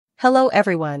Hello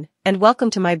everyone, and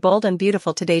welcome to my Bold and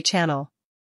Beautiful Today channel.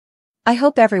 I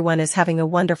hope everyone is having a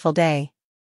wonderful day.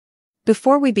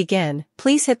 Before we begin,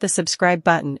 please hit the subscribe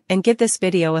button and give this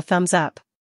video a thumbs up.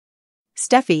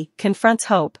 Steffy confronts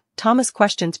Hope, Thomas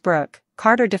questions Brooke,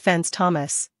 Carter defends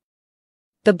Thomas.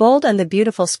 The bold and the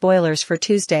beautiful spoilers for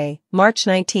Tuesday, March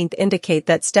 19th indicate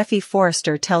that Steffy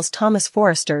Forrester tells Thomas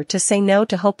Forrester to say no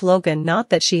to Hope Logan,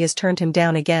 not that she has turned him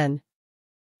down again.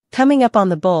 Coming up on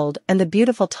the bold and the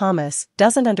beautiful, Thomas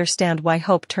doesn't understand why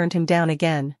Hope turned him down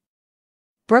again.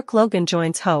 Brooke Logan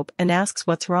joins Hope and asks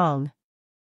what's wrong.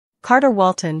 Carter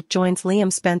Walton joins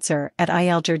Liam Spencer at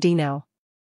Il Giardino.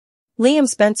 Liam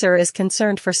Spencer is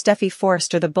concerned for Steffy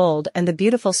Forrester. The bold and the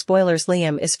beautiful spoilers.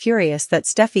 Liam is furious that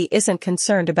Steffy isn't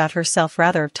concerned about herself,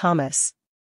 rather of Thomas.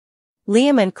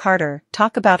 Liam and Carter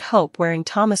talk about Hope wearing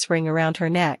Thomas' ring around her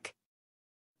neck.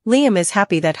 Liam is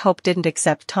happy that Hope didn't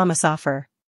accept Thomas' offer.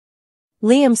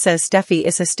 Liam says Steffy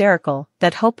is hysterical,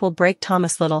 that Hope will break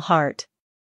Thomas' little heart.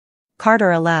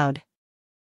 Carter aloud.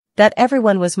 That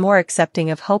everyone was more accepting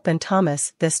of Hope and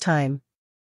Thomas this time.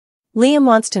 Liam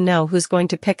wants to know who's going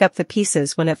to pick up the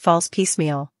pieces when it falls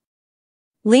piecemeal.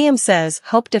 Liam says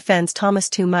Hope defends Thomas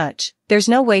too much, there's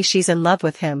no way she's in love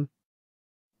with him.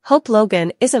 Hope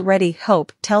Logan isn't ready.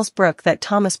 Hope tells Brooke that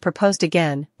Thomas proposed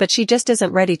again, but she just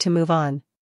isn't ready to move on.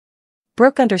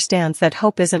 Brooke understands that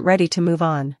Hope isn't ready to move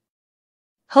on.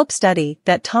 Hope study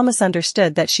that Thomas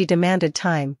understood that she demanded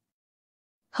time.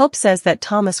 Hope says that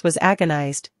Thomas was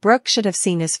agonized, Brooke should have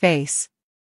seen his face.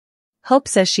 Hope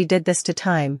says she did this to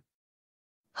time.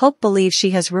 Hope believes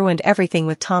she has ruined everything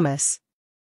with Thomas.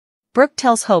 Brooke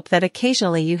tells Hope that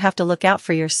occasionally you have to look out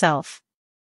for yourself.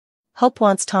 Hope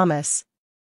wants Thomas.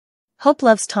 Hope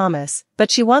loves Thomas, but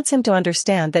she wants him to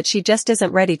understand that she just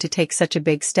isn't ready to take such a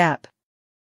big step.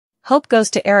 Hope goes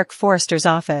to Eric Forrester's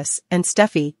office, and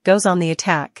Steffy goes on the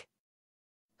attack.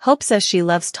 Hope says she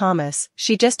loves Thomas,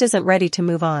 she just isn't ready to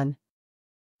move on.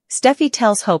 Steffy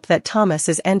tells Hope that Thomas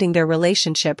is ending their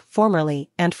relationship formally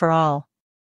and for all.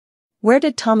 Where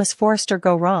did Thomas Forrester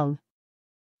go wrong?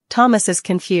 Thomas is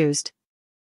confused.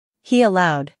 He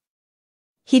aloud.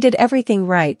 He did everything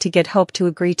right to get Hope to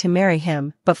agree to marry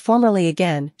him, but formally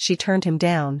again, she turned him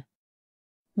down.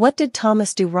 What did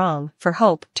Thomas do wrong for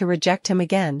Hope to reject him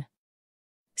again?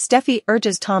 Steffy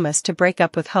urges Thomas to break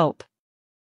up with Hope.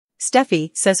 Steffy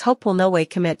says Hope will no way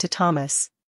commit to Thomas.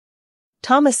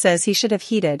 Thomas says he should have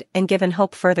heeded and given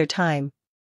Hope further time.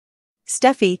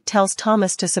 Steffy tells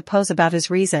Thomas to suppose about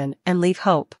his reason and leave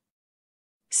Hope.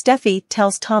 Steffy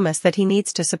tells Thomas that he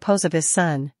needs to suppose of his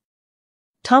son.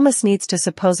 Thomas needs to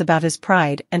suppose about his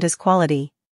pride and his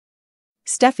quality.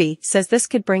 Steffy says this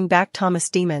could bring back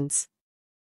Thomas' demons.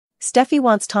 Steffy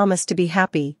wants Thomas to be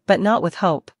happy, but not with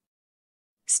Hope.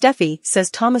 Steffy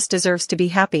says Thomas deserves to be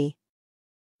happy.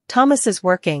 Thomas is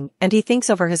working, and he thinks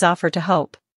over his offer to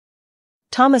Hope.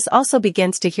 Thomas also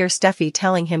begins to hear Steffy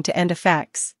telling him to end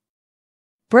effects.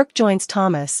 Brooke joins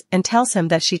Thomas and tells him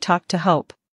that she talked to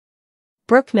Hope.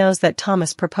 Brooke knows that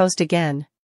Thomas proposed again.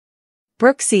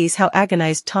 Brooke sees how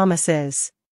agonized Thomas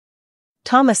is.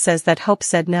 Thomas says that Hope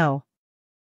said no.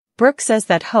 Brooke says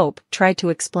that Hope tried to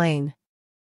explain.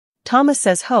 Thomas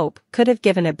says Hope could have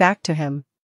given it back to him.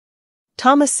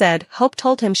 Thomas said Hope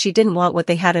told him she didn't want what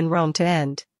they had in Rome to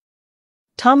end.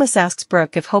 Thomas asks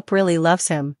Brooke if Hope really loves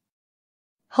him.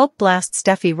 Hope blasts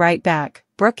Steffy right back.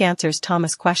 Brooke answers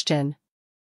Thomas' question.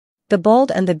 The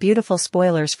bold and the beautiful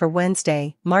spoilers for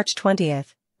Wednesday, March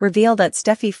 20th, reveal that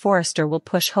Steffy Forrester will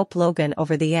push Hope Logan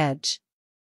over the edge.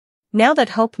 Now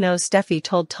that Hope knows Steffy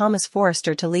told Thomas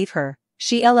Forrester to leave her,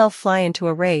 she'll fly into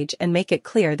a rage and make it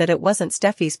clear that it wasn't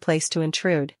Steffy's place to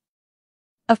intrude.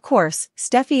 Of course,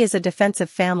 Steffy is a defensive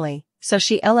family, so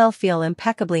she'll feel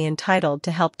impeccably entitled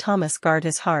to help Thomas guard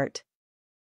his heart.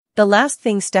 The last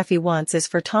thing Steffy wants is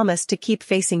for Thomas to keep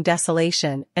facing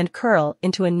desolation and curl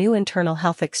into a new internal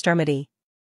health extremity.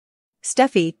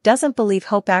 Steffy doesn't believe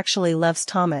Hope actually loves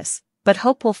Thomas, but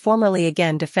Hope will formally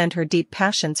again defend her deep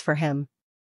passions for him.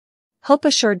 Hope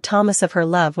assured Thomas of her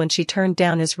love when she turned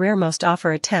down his rearmost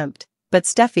offer attempt, but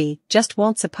Steffy just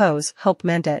won't suppose Hope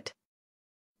meant it.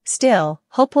 Still,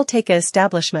 Hope will take an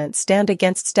establishment stand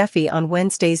against Steffy on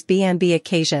Wednesday's B&B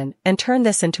occasion and turn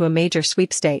this into a major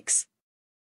sweepstakes.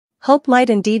 Hope might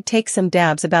indeed take some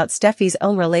dabs about Steffy's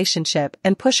own relationship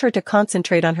and push her to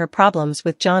concentrate on her problems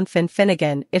with John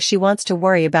Finnegan if she wants to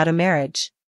worry about a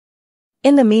marriage.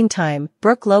 In the meantime,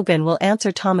 Brooke Logan will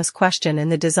answer Thomas' question in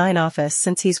the design office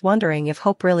since he's wondering if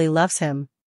Hope really loves him.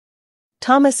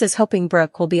 Thomas is hoping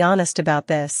Brooke will be honest about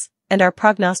this, and our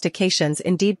prognostications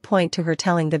indeed point to her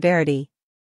telling the verity.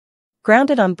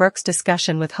 Grounded on Brooke's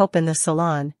discussion with Hope in the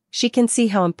salon, she can see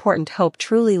how important Hope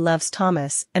truly loves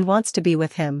Thomas and wants to be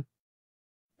with him.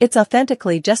 It's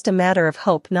authentically just a matter of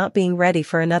Hope not being ready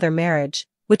for another marriage,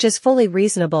 which is fully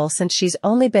reasonable since she's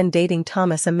only been dating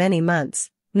Thomas a many months,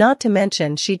 not to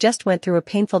mention she just went through a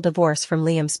painful divorce from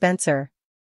Liam Spencer.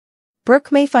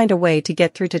 Brooke may find a way to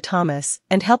get through to Thomas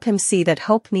and help him see that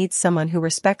Hope needs someone who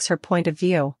respects her point of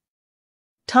view.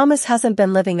 Thomas hasn't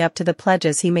been living up to the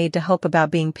pledges he made to Hope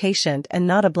about being patient and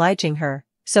not obliging her,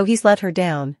 so he's let her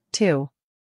down, too.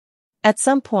 At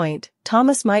some point,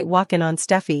 Thomas might walk in on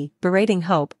Steffy, berating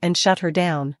Hope, and shut her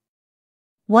down.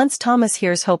 Once Thomas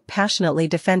hears Hope passionately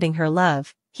defending her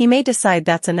love, he may decide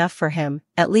that's enough for him,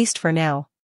 at least for now.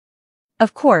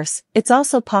 Of course, it's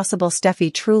also possible Steffy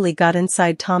truly got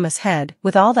inside Thomas' head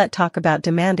with all that talk about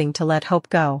demanding to let Hope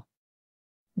go.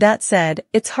 That said,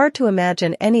 it's hard to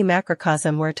imagine any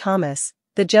macrocosm where Thomas,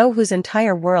 the Joe whose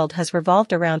entire world has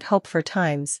revolved around Hope for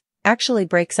times, actually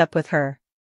breaks up with her.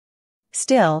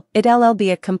 Still, it'll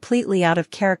be a completely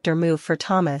out-of-character move for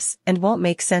Thomas and won't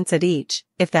make sense at each,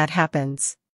 if that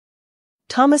happens.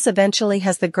 Thomas eventually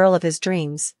has the girl of his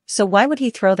dreams, so why would he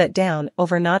throw that down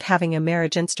over not having a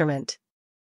marriage instrument?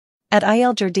 At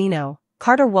Il Giardino,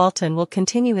 Carter Walton will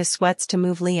continue his sweats to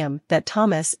move Liam that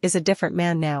Thomas is a different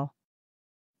man now.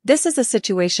 This is a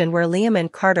situation where Liam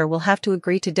and Carter will have to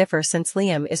agree to differ since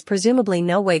Liam is presumably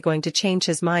no way going to change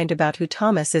his mind about who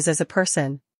Thomas is as a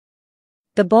person.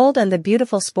 The bold and the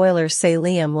beautiful spoilers say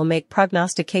Liam will make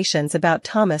prognostications about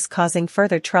Thomas causing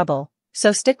further trouble,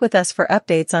 so stick with us for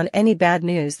updates on any bad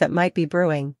news that might be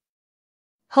brewing.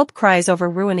 Hope cries over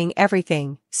ruining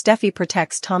everything, Steffy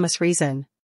protects Thomas' reason.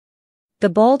 The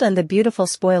bold and the beautiful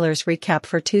spoilers recap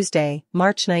for Tuesday,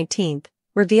 March 19th,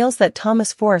 reveals that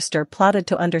Thomas Forrester plotted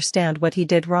to understand what he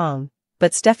did wrong,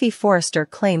 but Steffy Forrester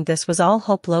claimed this was all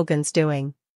Hope Logan's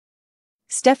doing.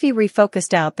 Steffy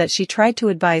refocused out that she tried to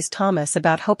advise Thomas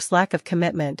about Hope's lack of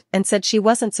commitment and said she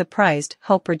wasn't surprised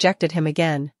Hope rejected him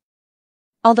again.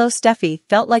 Although Steffy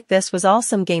felt like this was all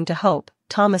some game to Hope,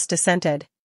 Thomas dissented.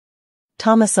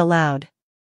 Thomas allowed.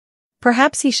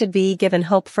 Perhaps he should be given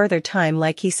Hope further time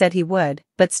like he said he would,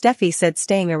 but Steffy said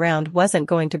staying around wasn't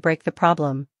going to break the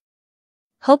problem.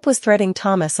 Hope was threading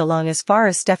Thomas along as far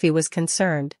as Steffy was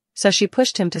concerned, so she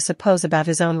pushed him to suppose about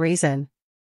his own reason.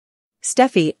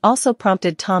 Steffy also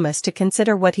prompted Thomas to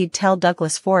consider what he'd tell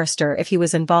Douglas Forrester if he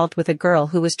was involved with a girl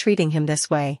who was treating him this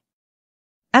way.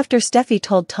 After Steffy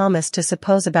told Thomas to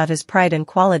suppose about his pride and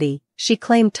quality, she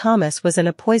claimed Thomas was in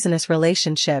a poisonous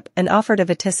relationship and offered a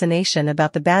vaticination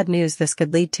about the bad news this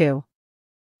could lead to.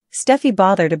 Steffy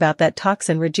bothered about that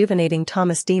toxin rejuvenating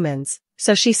Thomas' demons,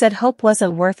 so she said Hope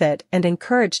wasn't worth it and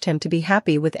encouraged him to be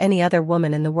happy with any other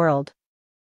woman in the world.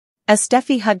 As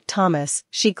Steffy hugged Thomas,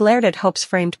 she glared at Hope's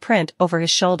framed print over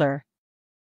his shoulder.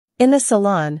 In the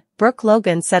salon, Brooke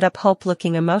Logan set up Hope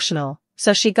looking emotional,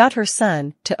 so she got her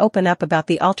son to open up about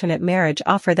the alternate marriage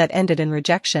offer that ended in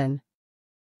rejection.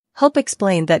 Hope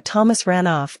explained that Thomas ran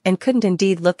off and couldn't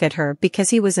indeed look at her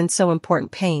because he was in so important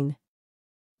pain.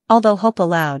 Although Hope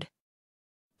allowed.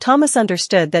 Thomas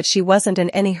understood that she wasn't in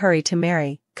any hurry to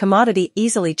marry, commodity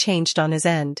easily changed on his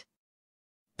end.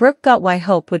 Brooke got why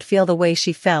Hope would feel the way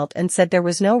she felt and said there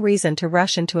was no reason to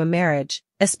rush into a marriage,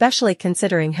 especially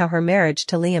considering how her marriage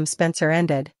to Liam Spencer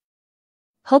ended.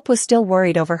 Hope was still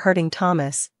worried over hurting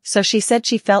Thomas, so she said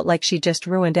she felt like she just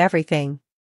ruined everything.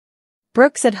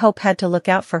 Brooke said Hope had to look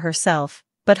out for herself,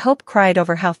 but Hope cried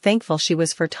over how thankful she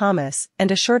was for Thomas and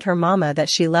assured her mama that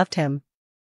she loved him.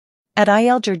 At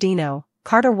Il Giardino,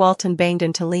 Carter Walton banged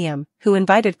into Liam, who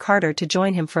invited Carter to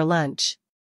join him for lunch.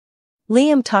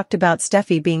 Liam talked about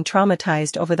Steffy being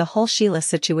traumatized over the whole Sheila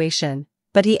situation,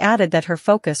 but he added that her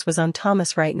focus was on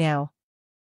Thomas right now.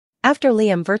 After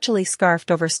Liam virtually scarfed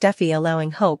over Steffy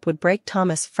allowing Hope would break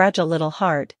Thomas' fragile little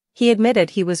heart, he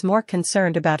admitted he was more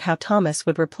concerned about how Thomas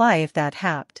would reply if that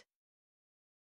happened.